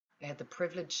had the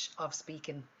privilege of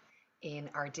speaking in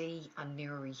Ardee and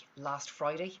Newry last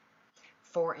Friday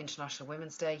for International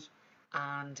Women's Day,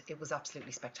 and it was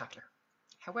absolutely spectacular.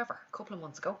 However, a couple of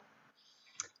months ago,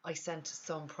 I sent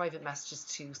some private messages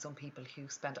to some people who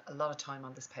spend a lot of time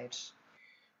on this page,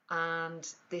 and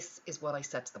this is what I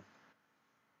said to them.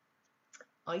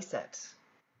 I said,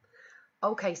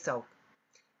 okay, so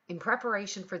in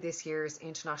preparation for this year's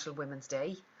International Women's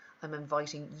Day, I'm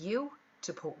inviting you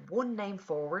to put one name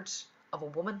forward of a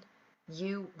woman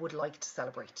you would like to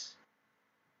celebrate.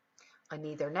 I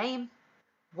need their name,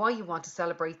 why you want to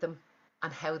celebrate them,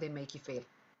 and how they make you feel.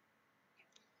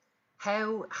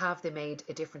 How have they made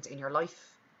a difference in your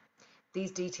life?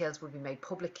 These details will be made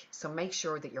public, so make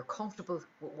sure that you're comfortable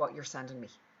with what you're sending me.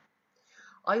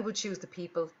 I would choose the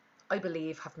people I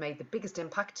believe have made the biggest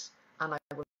impact, and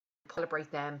I will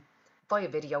celebrate them via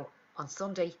video on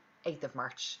Sunday, 8th of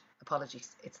March.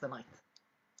 Apologies, it's the 9th.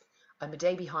 I'm a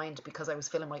day behind because I was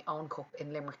filling my own cup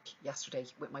in Limerick yesterday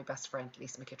with my best friend,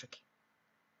 Lisa McKittrick.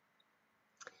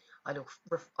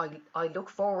 I look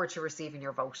forward to receiving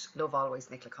your vote. Love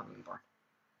always, Nicola Connolly Bourne.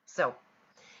 So,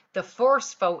 the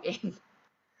first vote in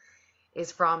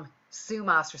is from Sue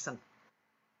Masterson.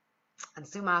 And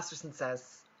Sue Masterson says,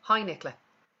 hi Nicola,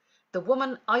 the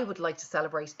woman I would like to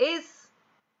celebrate is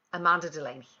Amanda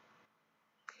Delaney.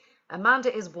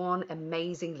 Amanda is one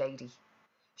amazing lady.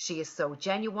 She is so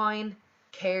genuine,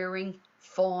 caring,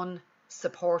 fun,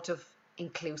 supportive,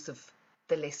 inclusive.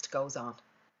 The list goes on.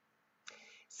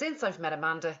 Since I've met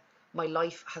Amanda, my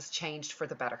life has changed for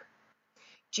the better.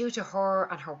 Due to her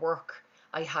and her work,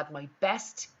 I had my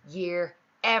best year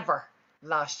ever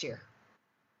last year.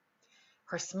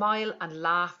 Her smile and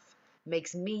laugh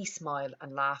makes me smile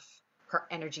and laugh. Her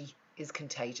energy is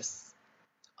contagious.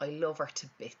 I love her to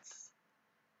bits.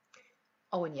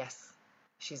 Oh, and yes,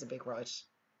 she's a big ride,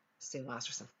 Sue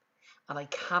Masterson. And I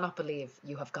cannot believe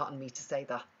you have gotten me to say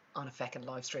that on a feckin'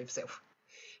 live stream, Sue.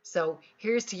 So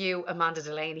here's to you, Amanda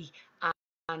Delaney, and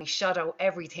I shadow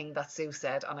everything that Sue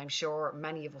said, and I'm sure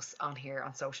many of us on here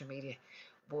on social media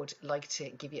would like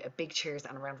to give you a big cheers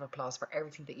and a round of applause for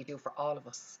everything that you do for all of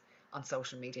us on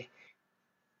social media,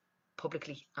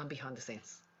 publicly and behind the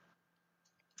scenes.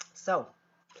 So,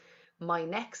 my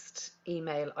next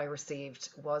email I received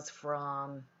was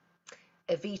from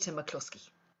Evita McCluskey.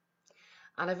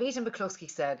 And Evita McCluskey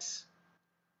said,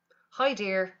 hi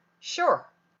dear, sure.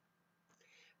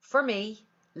 For me,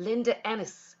 Linda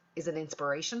Ennis is an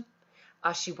inspiration,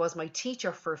 as she was my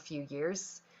teacher for a few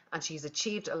years and she's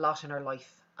achieved a lot in her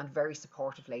life, and very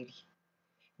supportive lady.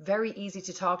 Very easy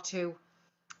to talk to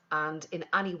and in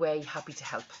any way happy to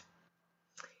help.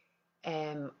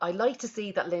 I like to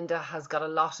see that Linda has got a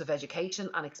lot of education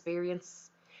and experience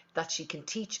that she can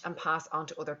teach and pass on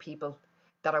to other people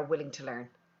that are willing to learn.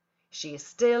 She is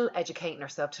still educating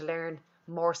herself to learn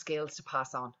more skills to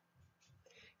pass on.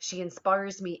 She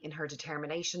inspires me in her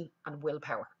determination and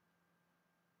willpower,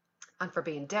 and for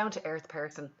being down to earth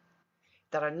person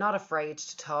that are not afraid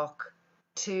to talk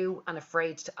to and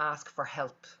afraid to ask for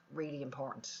help. Really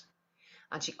important.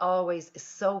 And she always is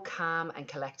so calm and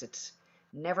collected,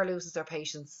 never loses her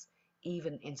patience,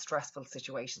 even in stressful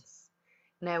situations.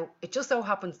 Now, it just so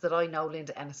happens that I know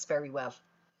Linda Ennis very well,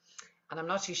 and I'm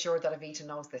not too sure that Evita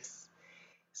knows this.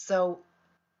 So,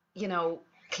 you know,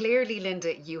 clearly,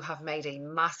 Linda, you have made a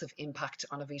massive impact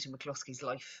on Evita McCluskey's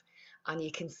life, and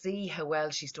you can see how well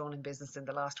she's done in business in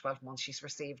the last 12 months. She's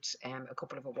received a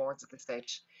couple of awards at this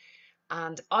stage.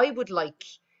 And I would like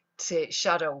to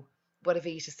shadow what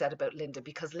Evita said about Linda,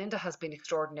 because Linda has been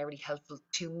extraordinarily helpful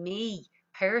to me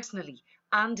personally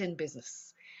and in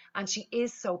business. And she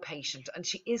is so patient, and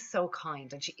she is so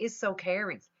kind, and she is so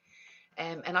caring.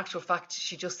 In actual fact,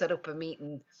 she just set up a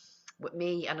meeting with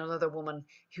me and another woman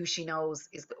who she knows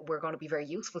is we're going to be very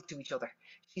useful to each other.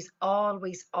 She's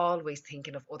always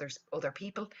thinking of other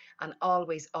people, and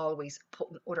always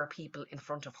putting other people in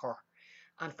front of her.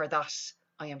 And for that,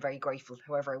 I am very grateful.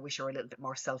 However, I wish her a little bit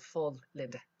more self-full,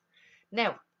 Linda.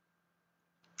 Now,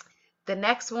 the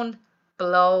next one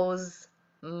blows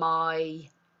my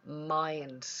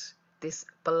mind. This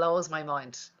blows my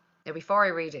mind. Now, before I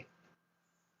read it,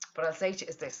 what I'll say to you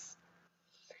is this,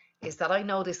 is that I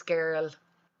know this girl,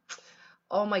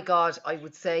 oh my God, I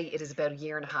would say it is about a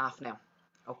year and a half now,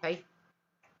 okay?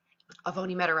 I've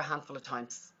only met her a handful of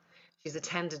times. She's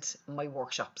attended my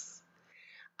workshops.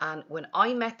 And when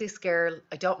I met this girl,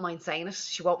 I don't mind saying it,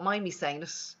 she won't mind me saying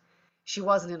it, she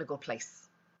wasn't in a good place.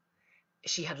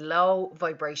 She had low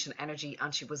vibration energy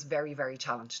and she was very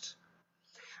challenged.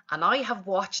 And I have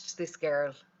watched this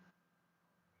girl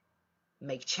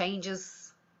make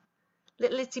changes,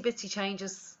 little itsy bitsy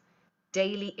changes,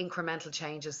 daily incremental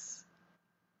changes,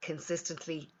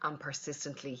 consistently and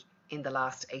persistently in the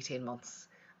last 18 months.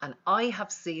 And I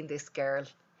have seen this girl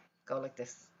go like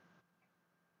this.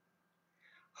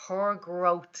 Her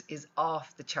growth is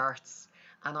off the charts,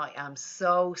 and I am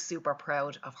so super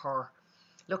proud of her.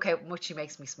 Look how much she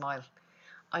makes me smile.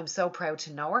 I'm so proud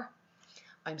to know her.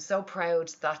 I'm so proud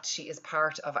that she is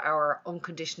part of our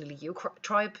Unconditionally You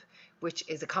tribe, which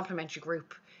is a complimentary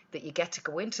group that you get to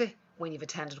go into when you've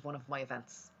attended one of my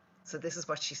events. So this is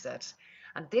what she said.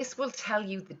 And this will tell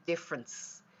you the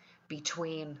difference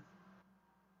between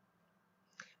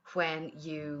when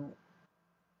you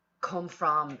come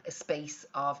from a space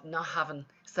of not having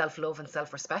self-love and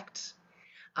self-respect,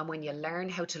 and when you learn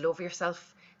how to love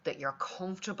yourself, that you're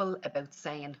comfortable about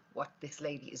saying what this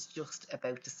lady is just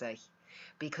about to say.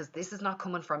 Because this is not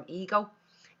coming from ego,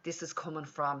 this is coming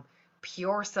from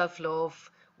pure self-love,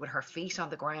 with her feet on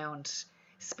the ground,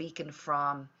 speaking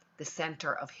from the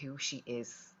center of who she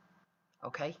is.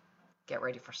 Okay, get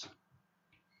ready for it.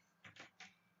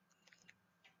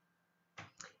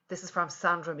 This is from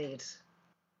Sandra Mead.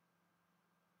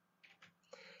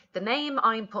 The name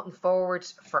I'm putting forward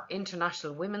for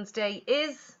International Women's Day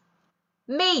is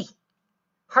me,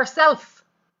 herself,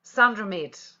 Sandra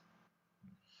Mead.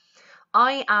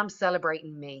 I am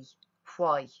celebrating me.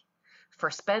 Why? For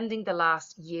spending the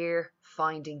last year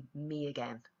finding me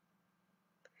again.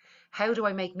 How do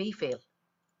I make me feel?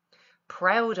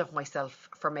 Proud of myself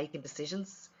for making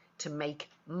decisions to make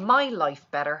my life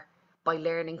better by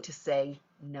learning to say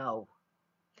no.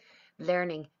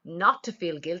 Learning not to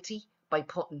feel guilty by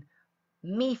putting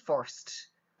me first,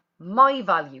 my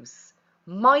values,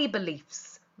 my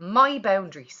beliefs, my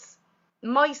boundaries,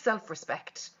 my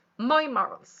self-respect, my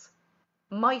morals,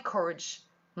 my courage,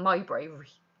 my bravery.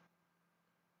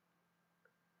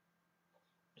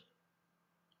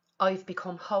 I've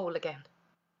become whole again,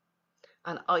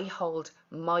 and I hold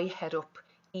my head up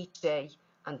each day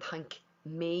and thank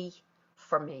me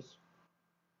for me.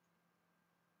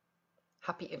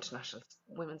 Happy International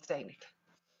Women's Day, Nick.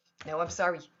 Now, I'm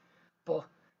sorry, but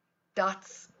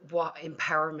that's what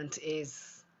empowerment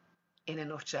is in a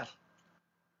nutshell.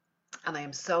 And I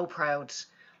am so proud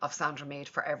of Sandra Mead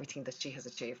for everything that she has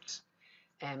achieved,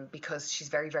 because she's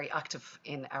very, very active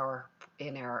in our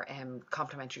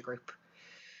complimentary group.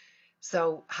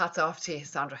 So hats off to you,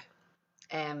 Sandra.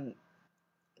 The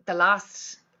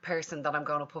last person that I'm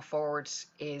going to put forward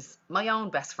is my own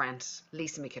best friend,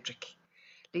 Lisa McKittrick.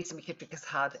 Lisa McKittrick has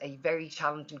had a very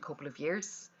challenging couple of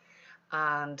years,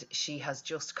 and she has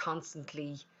just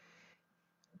constantly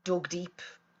dug deep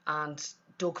and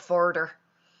dug further.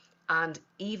 And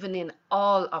even in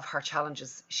all of her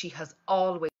challenges, she has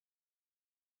always,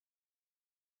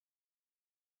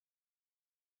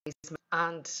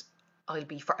 and I'll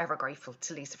be forever grateful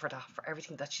to Lisa for that, for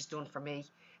everything that she's done for me,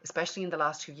 especially in the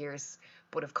last 2 years,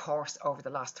 but of course over the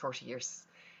last 30 years,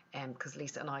 because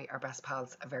Lisa and I are best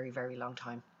pals a very, very long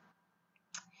time.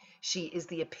 She is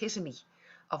the epitome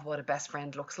of what a best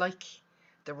friend looks like.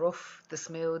 The rough, the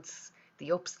smooths,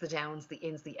 the ups, the downs, the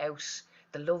ins, the out,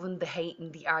 the loving, the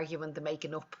hating, the arguing, the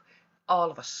making up,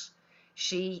 all of it.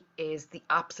 She is the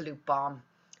absolute bomb.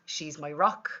 She's my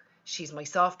rock. She's my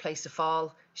soft place to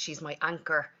fall. She's my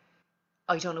anchor.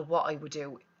 I don't know what I would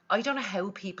do. I don't know how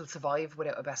people survive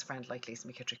without a best friend like Lisa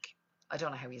McKittrick. I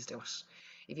don't know how you do it.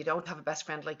 If you don't have a best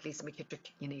friend like Lisa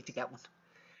McKittrick, you need to get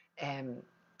one.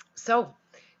 So,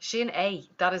 Shin A,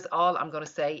 that is all I'm going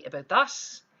to say about that.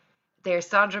 There's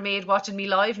Sandra Mead watching me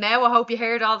live now. I hope you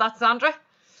heard all that, Sandra.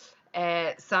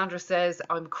 Sandra says,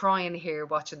 I'm crying here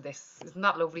watching this. Isn't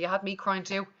that lovely? You had me crying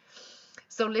too.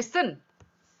 So listen,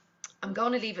 I'm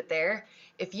going to leave it there.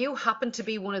 If you happen to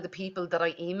be one of the people that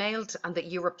I emailed and that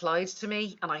you replied to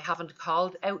me and I haven't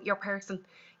called out your person,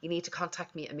 you need to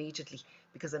contact me immediately,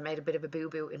 because I made a bit of a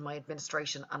boo-boo in my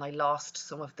administration and I lost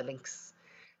some of the links.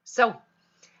 So,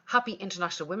 happy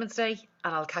International Women's Day,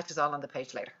 and I'll catch us all on the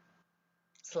page later.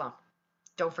 Salam.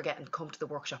 Don't forget and come to the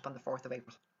workshop on the 4th of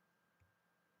April.